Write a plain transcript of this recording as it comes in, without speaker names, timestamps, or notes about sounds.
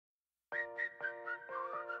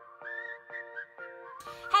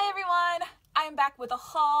I'm back with a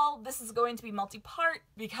haul. This is going to be multi-part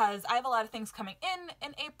because I have a lot of things coming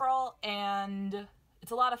in April, and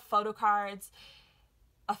it's a lot of photo cards.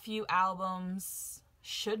 A few albums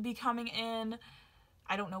should be coming in.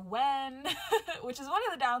 I don't know when, which is one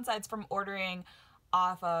of the downsides from ordering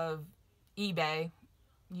off of eBay.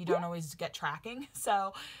 You don't always get tracking,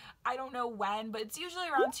 so I don't know when, but it's usually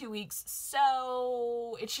around 2 weeks,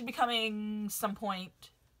 so it should be coming some point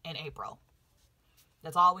in April.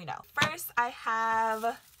 That's all we know. First, I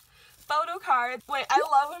have photo cards. Wait, I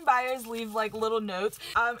love when buyers leave like little notes.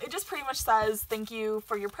 It just pretty much says thank you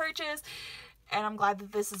for your purchase, and I'm glad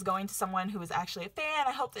that this is going to someone who is actually a fan.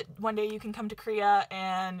 I hope that one day you can come to Korea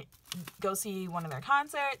and go see one of their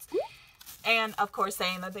concerts, and of course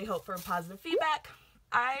saying that they hope for positive feedback.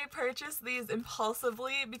 I purchased these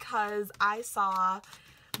impulsively because I saw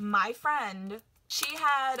my friend, she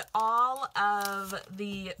had all of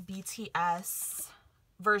the BTS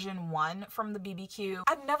version 1 from the BBQ.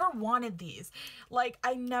 I've never wanted these. Like,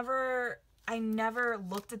 I never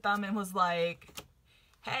looked at them and was like,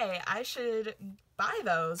 hey, I should buy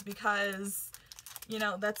those because, you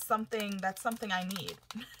know, that's something I need.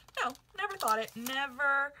 No, never thought it.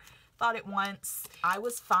 Never thought it once. I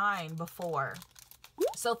was fine before.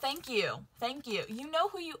 So thank you. Thank you. You know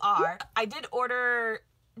who you are. I did order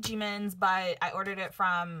Jimin's, but I ordered it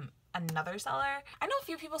from another seller. I know a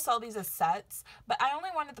few people sell these as sets, but I only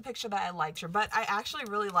wanted the picture that I liked. But I actually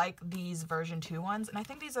really like these version 2 ones, and I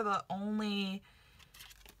think these are the only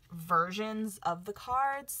versions of the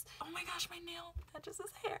cards. Oh my gosh, my nail touches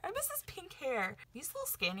his hair. I miss his pink hair. These little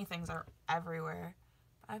scanny things are everywhere.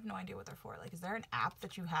 I have no idea what they're for. Like, is there an app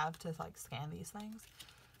that you have to like scan these things?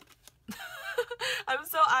 I'm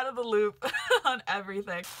so out of the loop on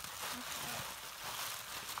everything.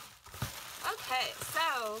 Okay,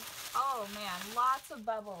 so, oh man, lots of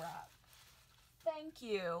bubble wrap. Thank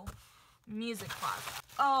you, Music Plaza.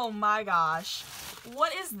 Oh my gosh,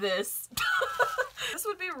 what is this? This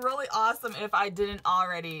would be really awesome if I didn't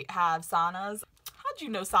already have Sana's. How'd you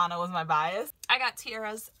know Sana was my bias? I got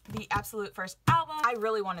Tiara's The Absolute First album. I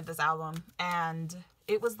really wanted this album, and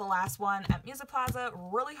it was the last one at Music Plaza.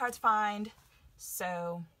 Really hard to find,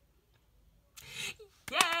 so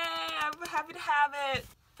yay, I'm happy to have it.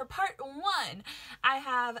 For part 1, I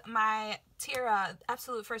have my Tiara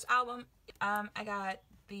Absolute First album. I got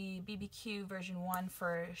the BBQ version 1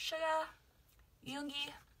 for Suga, Yoongi.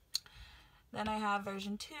 Then I have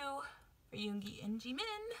version 2 for Yoongi and Jimin.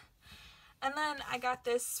 And then I got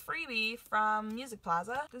this freebie from Music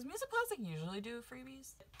Plaza. Does Music Plaza usually do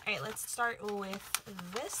freebies? Alright, let's start with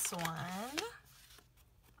this one.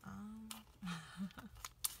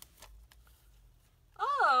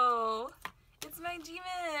 Oh! It's my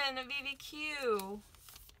Jimin BBQ.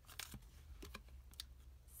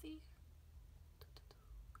 See?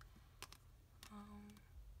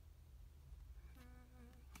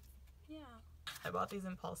 Yeah. I bought these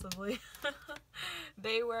impulsively.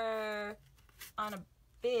 They were on a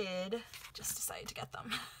bid. Just decided to get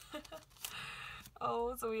them.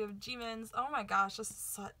 Oh, so we have Jimin's. Oh my gosh, this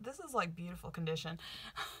is like beautiful condition.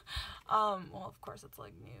 Well, of course it's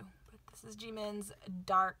like new, but this is Jimin's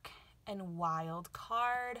Dark and Wild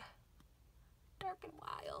card. Dark and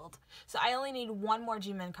Wild. So I only need one more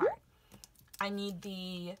Jimin card. I need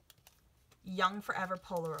the Young Forever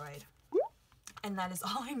Polaroid. And that is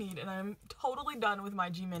all I need, and I'm totally done with my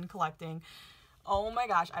Jimin collecting. Oh my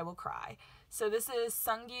gosh, I will cry. So this is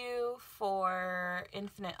Sunggyu for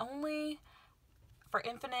Infinite only. For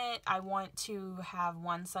Infinite, I want to have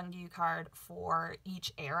one Sunggyu card for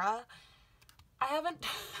each era. I haven't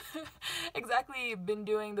exactly been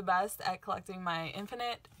doing the best at collecting my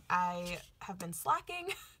Infinite. I have been slacking,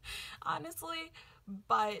 honestly,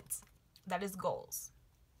 but that is goals,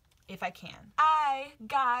 if I can. I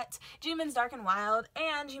got Jimin's Dark and Wild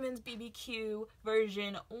and Jimin's BBQ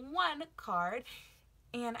version 1 card,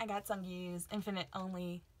 and I got Sunggyu's Infinite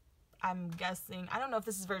only. I'm guessing, I don't know if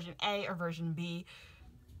this is version A or version B.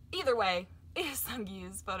 Either way, it is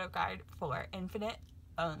Sunggyu's photo card for Infinite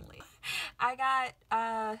only. I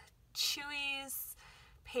got Chewy's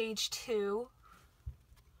page 2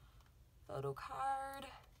 photo card.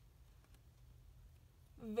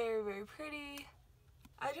 Very, very pretty.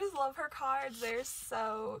 I just love her cards. They're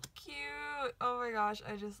so cute. Oh my gosh,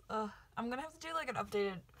 I'm gonna have to do like an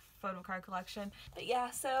updated photo card collection. But yeah,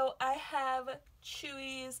 so I have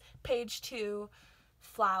Chewy's page 2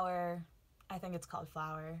 flower. I think it's called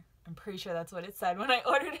flower. I'm pretty sure that's what it said when I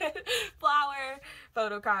ordered it. Flower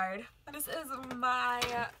photo card. This is my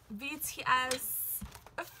BTS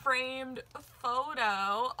framed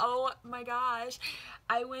photo. Oh my gosh.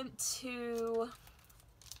 I went to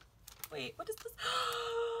Wait, what is this?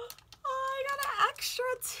 Oh, I got an extra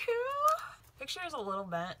too. Picture is a little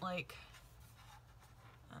bent, like,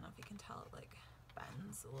 I don't know if you can tell it like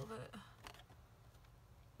bends a little bit.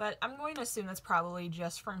 But I'm going to assume that's probably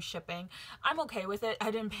just from shipping. I'm okay with it. I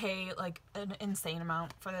didn't pay like an insane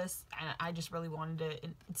amount for this, and I just really wanted it.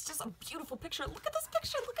 And it's just a beautiful picture. Look at this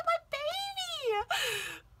picture. Look at my baby.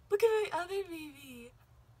 Look at my other baby.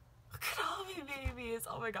 Look at all my babies.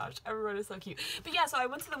 Oh my gosh, everyone is so cute. But yeah, so I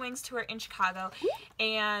went to the Wings tour in Chicago,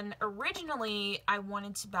 and originally I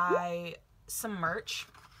wanted to buy some merch.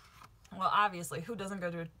 Well, obviously, who doesn't go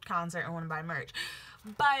to a concert and want to buy merch?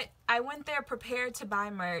 But I went there prepared to buy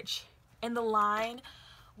merch, and the line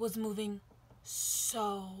was moving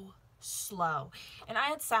so slow. And I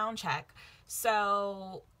had sound check,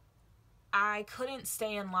 so I couldn't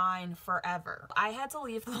stay in line forever. I had to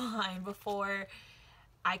leave the line before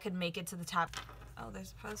I could make it to the top. Oh,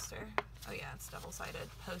 there's a poster. Oh yeah, it's double-sided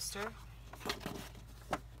poster.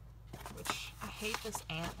 Which, I hate this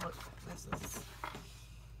ant. Look, this is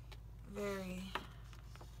very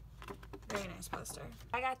nice poster.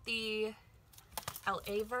 I got the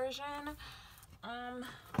LA version.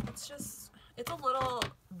 It's a little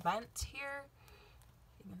bent here.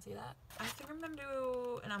 You can see that. I think I'm gonna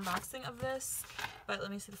do an unboxing of this, but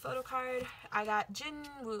let me see the photo card. I got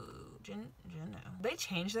Jinwoo. Jinwoo. They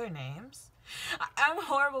changed their names. I'm a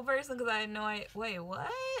horrible person because I had no idea. Wait,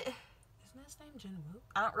 what? Isn't his name Jinwoo?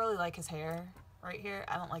 I don't really like his hair right here.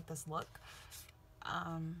 I don't like this look.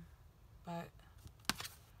 But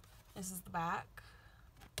this is the back.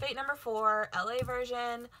 Fate number 4, LA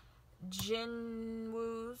version,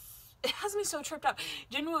 Jinwoo's, it has me so tripped up,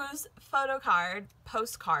 Jinwoo's photo card,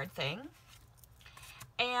 postcard thing.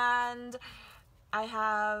 And I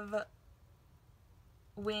have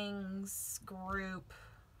Wings group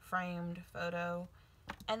framed photo,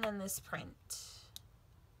 and then this print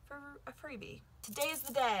for a freebie. Today's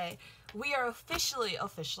the day. We are officially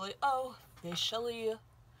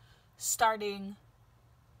starting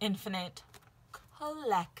Infinite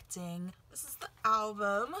collecting. This is the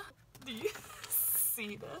album. Do you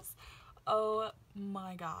see this? Oh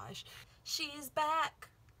my gosh. She's back.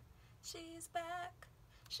 She's back.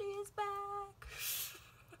 She's back.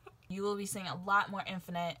 You will be seeing a lot more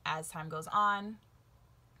Infinite as time goes on.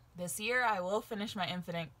 This year I will finish my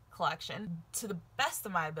Infinite collection. To the best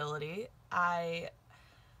of my ability, I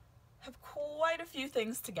have quite a few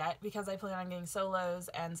things to get because I plan on getting solos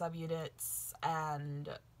and subunits and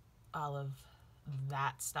all of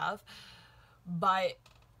that stuff, but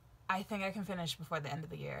I think I can finish before the end of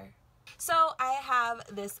the year. So I have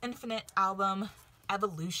this Infinite album,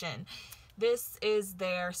 Evolution. This is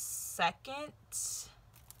their second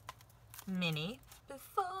mini.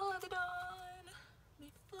 Before the dawn,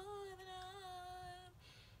 before the dawn,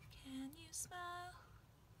 can you smile?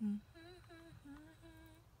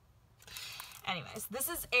 Anyways, this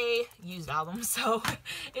is a used album, so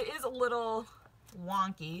it is a little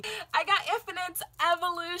wonky. I got Infinite's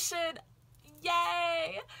Evolution.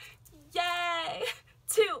 Yay! Yay!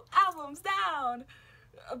 2 albums down.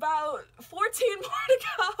 About 14 more to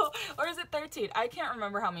go. Or is it 13? I can't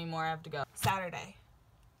remember how many more I have to go. Saturday.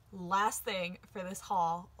 Last thing for this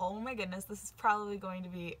haul. Oh my goodness, this is probably going to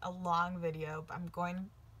be a long video, but I'm going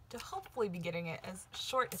to hopefully be getting it as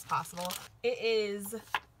short as possible. It is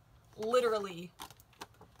literally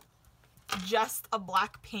just a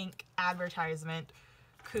Blackpink advertisement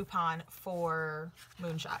coupon for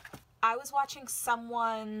Moonshot. I was watching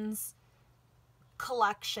someone's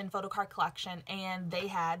collection, photo card collection, and they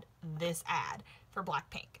had this ad for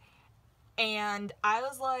Blackpink. And I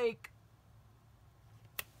was like,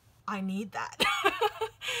 I need that.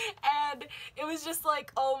 And it was just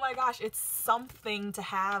like, oh my gosh, it's something to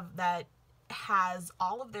have that has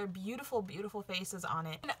all of their beautiful, beautiful faces on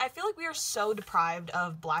it. And I feel like we are so deprived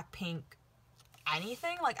of Blackpink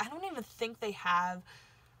anything. Like, I don't even think they have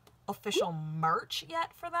official merch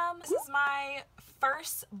yet for them. This is my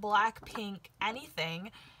first Blackpink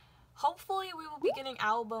anything. Hopefully we will be getting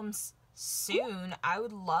albums soon. I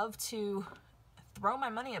would love to throw my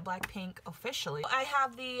money at Blackpink officially. I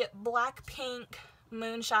have the Blackpink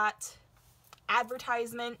Moonshot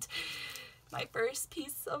advertisement. My first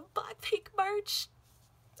piece of Blackpink merch.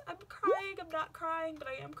 I'm crying. I'm not crying, but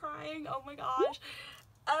I am crying. Oh my gosh.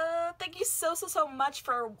 Thank you so much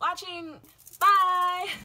for watching. Bye!